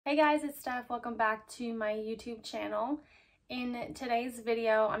Hey guys, it's Steph. Welcome back to my YouTube channel. In today's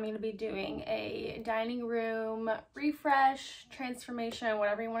video, I'm going to be doing a dining room refresh, transformation,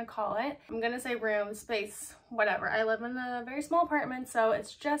 whatever you want to call it. I'm going to say room, space, whatever. I live in a very small apartment, so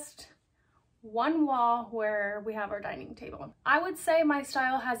it's just one wall where we have our dining table. I would say my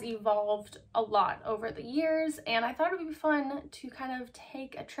style has evolved a lot over the years, and I thought it would be fun to kind of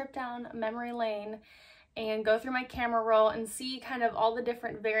take a trip down memory lane and go through my camera roll and see kind of all the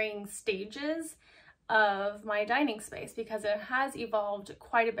different varying stages of my dining space because it has evolved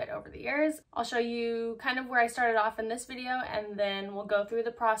quite a bit over the years. I'll show you kind of where I started off in this video, and then we'll go through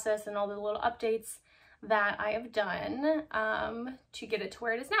the process and all the little updates that I have done to get it to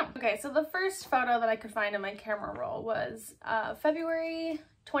where it is now. Okay, so the first photo that I could find in my camera roll was February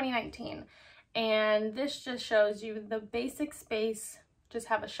 2019, and this just shows you the basic space. Just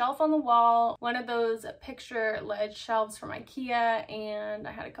have a shelf on the wall, one of those picture ledge shelves from IKEA, and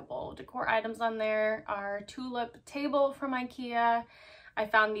I had a couple decor items on there. Our tulip table from IKEA. I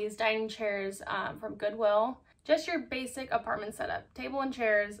found these dining chairs from Goodwill. Just your basic apartment setup, table and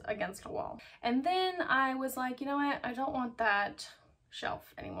chairs against a wall. And then I was like, you know what, I don't want that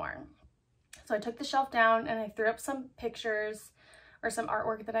shelf anymore. So I took the shelf down and I threw up some pictures or some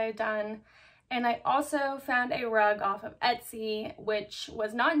artwork that I had done. And I also found a rug off of Etsy, which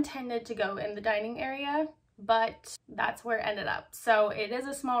was not intended to go in the dining area, but that's where it ended up. So it is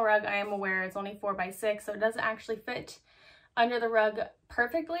a small rug, I am aware. It's only 4 by 6, so it doesn't actually fit under the rug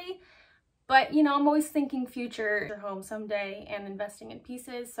perfectly. But, you know, I'm always thinking future home someday and investing in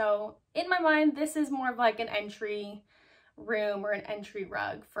pieces. So in my mind, this is more of like an entry room or an entry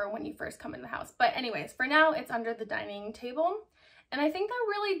rug for when you first come in the house. But anyways, for now, it's under the dining table. And I think that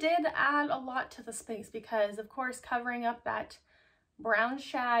really did add a lot to the space because, of course, covering up that brown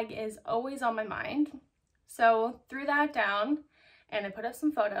shag is always on my mind. So threw that down and I put up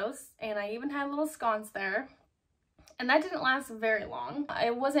some photos, and I even had little sconce there. And that didn't last very long. I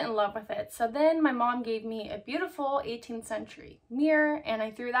wasn't in love with it. So then my mom gave me a beautiful 18th century mirror, and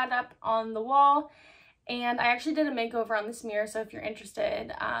I threw that up on the wall. And I actually did a makeover on this mirror, so if you're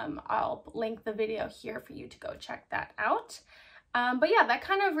interested, I'll link the video here for you to go check that out. But yeah, that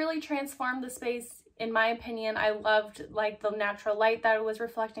kind of really transformed the space, in my opinion. I loved like the natural light that was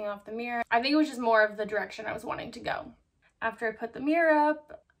reflecting off the mirror. I think it was just more of the direction I was wanting to go. After I put the mirror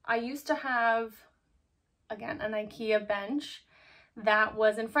up, I used to have, again, an IKEA bench that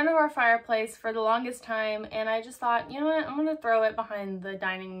was in front of our fireplace for the longest time, and I just thought, you know what, I'm gonna throw it behind the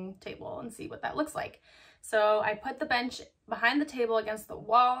dining table and see what that looks like. So I put the bench behind the table against the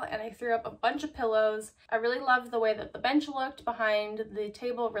wall, and I threw up a bunch of pillows. I really loved the way that the bench looked behind the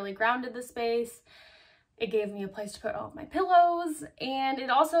table. It really grounded the space. It gave me a place to put all of my pillows, and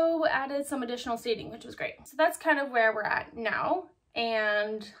it also added some additional seating, which was great. So that's kind of where we're at now.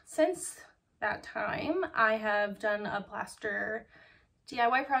 And since that time, I have done a plaster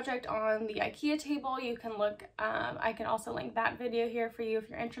DIY project on the IKEA table. You can look, I can also link that video here for you if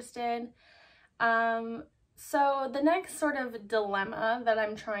you're interested. So the next sort of dilemma that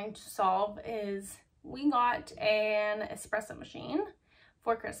I'm trying to solve is we got an espresso machine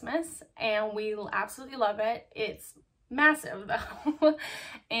for Christmas, and we absolutely love it. It's massive though.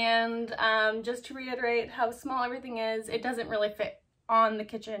 And just to reiterate how small everything is, it doesn't really fit on the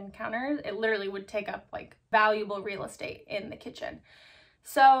kitchen counter. It literally would take up like valuable real estate in the kitchen.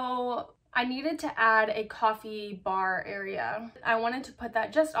 So I needed to add a coffee bar area. I wanted to put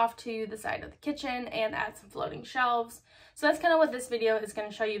that just off to the side of the kitchen and add some floating shelves. So that's kind of what this video is going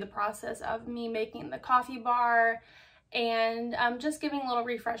to show you, the process of me making the coffee bar and just giving a little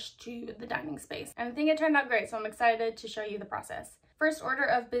refresh to the dining space. And I think it turned out great, so I'm excited to show you the process. First order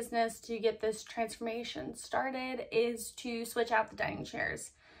of business to get this transformation started is to switch out the dining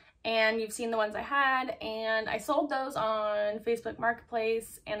chairs. And you've seen the ones I had, and I sold those on Facebook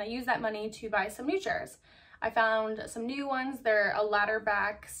Marketplace, and I used that money to buy some new chairs. I found some new ones. They're a ladder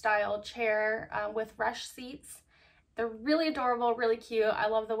back style chair with rush seats. They're really adorable, really cute. I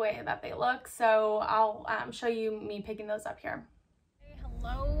love the way that they look, so I'll show you me picking those up here. Hey,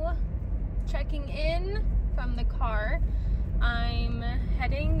 hello, checking in from the car. I'm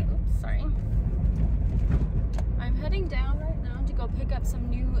heading down right now to go pick up some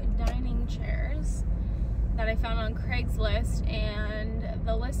new dining chairs that I found on Craigslist, and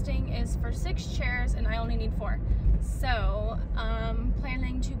the listing is for 6 chairs and I only need 4. So I'm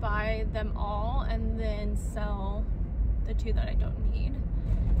planning to buy them all and then sell the 2 that I don't need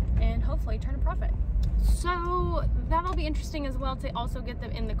and hopefully turn a profit. So that'll be interesting as well to also get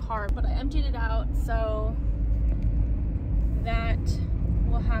them in the car, but I emptied it out, so that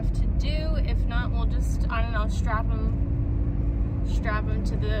we'll have to do. If not, we'll just, I don't know, strap them strap them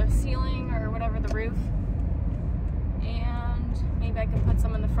to the ceiling or whatever, the roof. And maybe I can put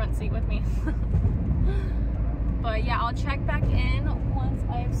some in the front seat with me. But yeah, I'll check back in once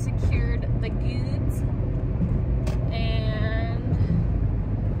I've secured the goods. And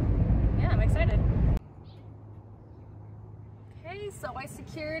yeah, I'm excited. Okay, so I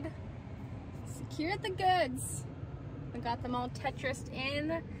secured the goods. I got them all Tetrised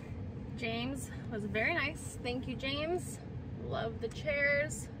in. James was very nice. Thank you, James. Love the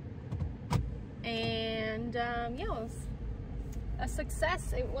chairs. And yeah, it was a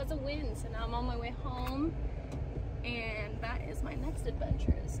success. It was a win. So now I'm on my way home. And that is my next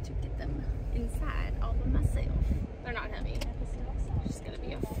adventure, is to get them inside all by myself. They're not heavy. It's just gonna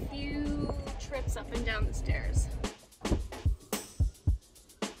be a few trips up and down the stairs.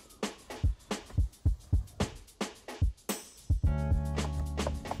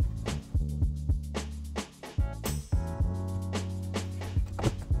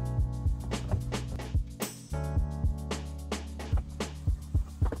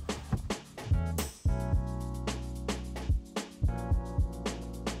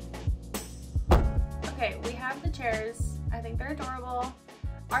 Okay, we have the chairs. I think they're adorable.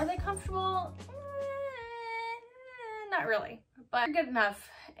 Are they comfortable? Not really, but they're good enough,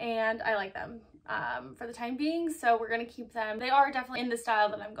 and I like them for the time being, so we're gonna keep them. They are definitely in the style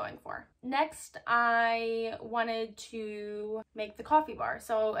that I'm going for. Next, I wanted to make the coffee bar,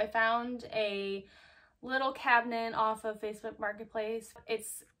 so I found a little cabinet off of Facebook Marketplace.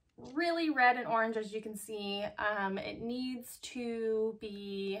 It's really red and orange, as you can see. It needs to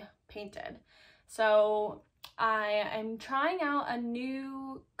be painted. So I am trying out a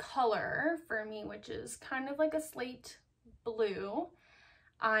new color for me, which is kind of like a slate blue.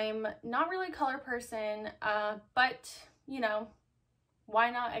 I'm not really a color person, but you know,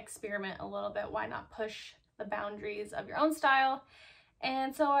 why not experiment a little bit? Why not push the boundaries of your own style?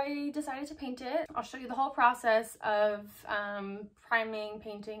 And so I decided to paint it. I'll show you the whole process of priming,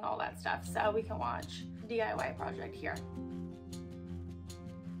 painting, all that stuff, so we can watch the DIY project here.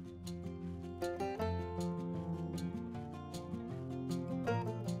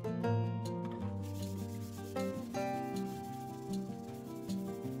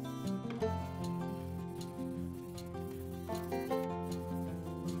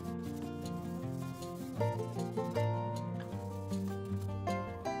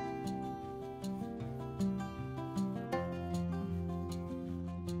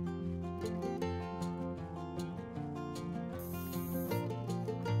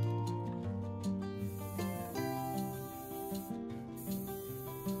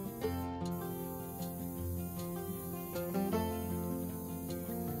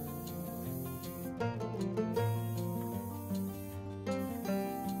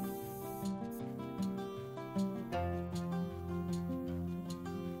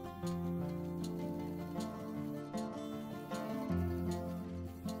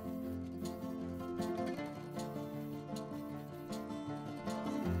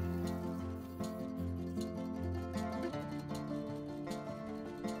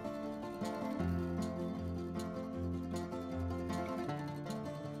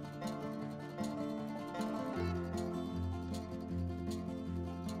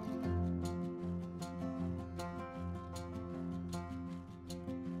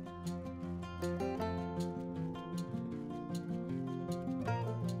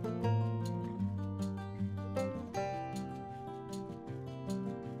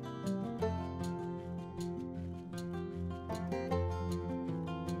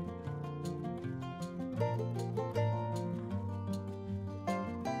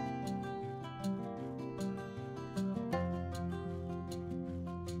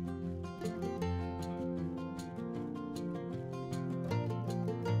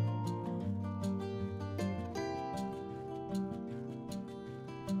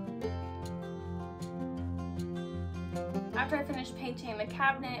 After I finished painting the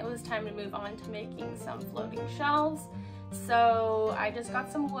cabinet, it was time to move on to making some floating shelves. So I just got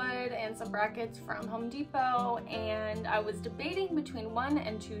some wood and some brackets from Home Depot, and I was debating between 1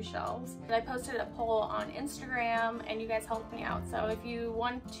 and 2 shelves. And I posted a poll on Instagram and you guys helped me out. So if you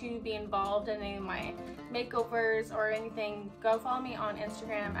want to be involved in any of my makeovers or anything, go follow me on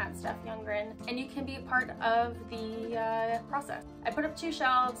Instagram at Steph Youngren and you can be a part of the process. I put up 2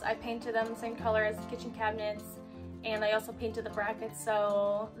 shelves, I painted them the same color as the kitchen cabinets, and I also painted the brackets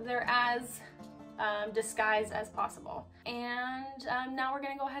so they're as disguised as possible. And now we're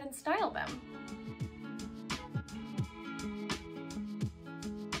gonna go ahead and style them.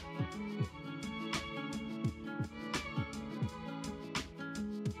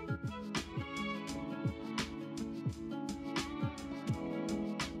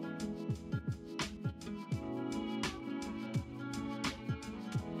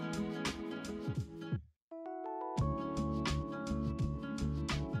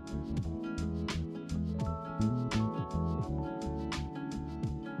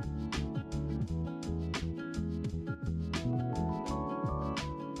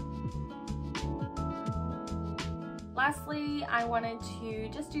 Lastly, I wanted to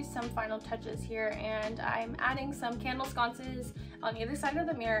just do some final touches here, and I'm adding some candle sconces on either side of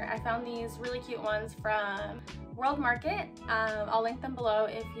the mirror. I found these really cute ones from World Market. I'll link them below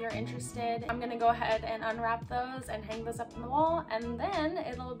if you're interested. I'm gonna go ahead and unwrap those and hang those up on the wall, and then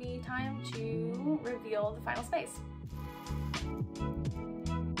it'll be time to reveal the final space.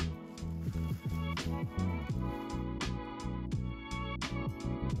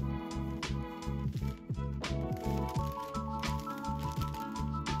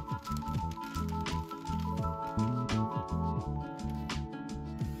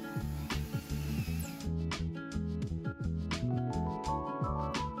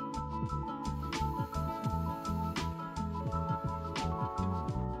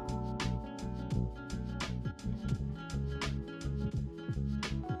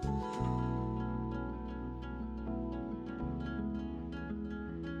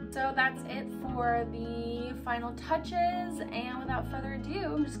 So that's it for the final touches, and without further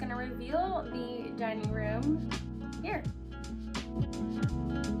ado, I'm just gonna reveal the dining room here.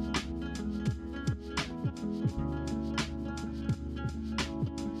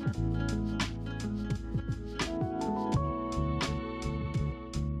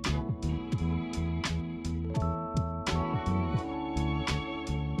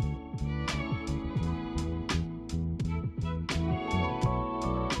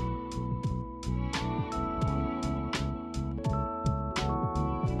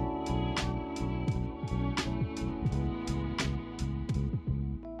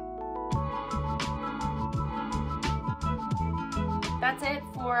 That's it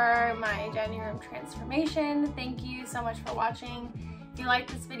for my dining room transformation. Thank you so much for watching. If you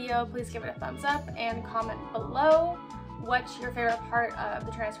liked this video, please give it a thumbs up and comment below what your favorite part of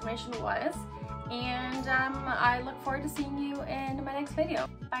the transformation was. And I look forward to seeing you in my next video.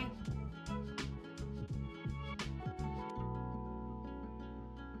 Bye.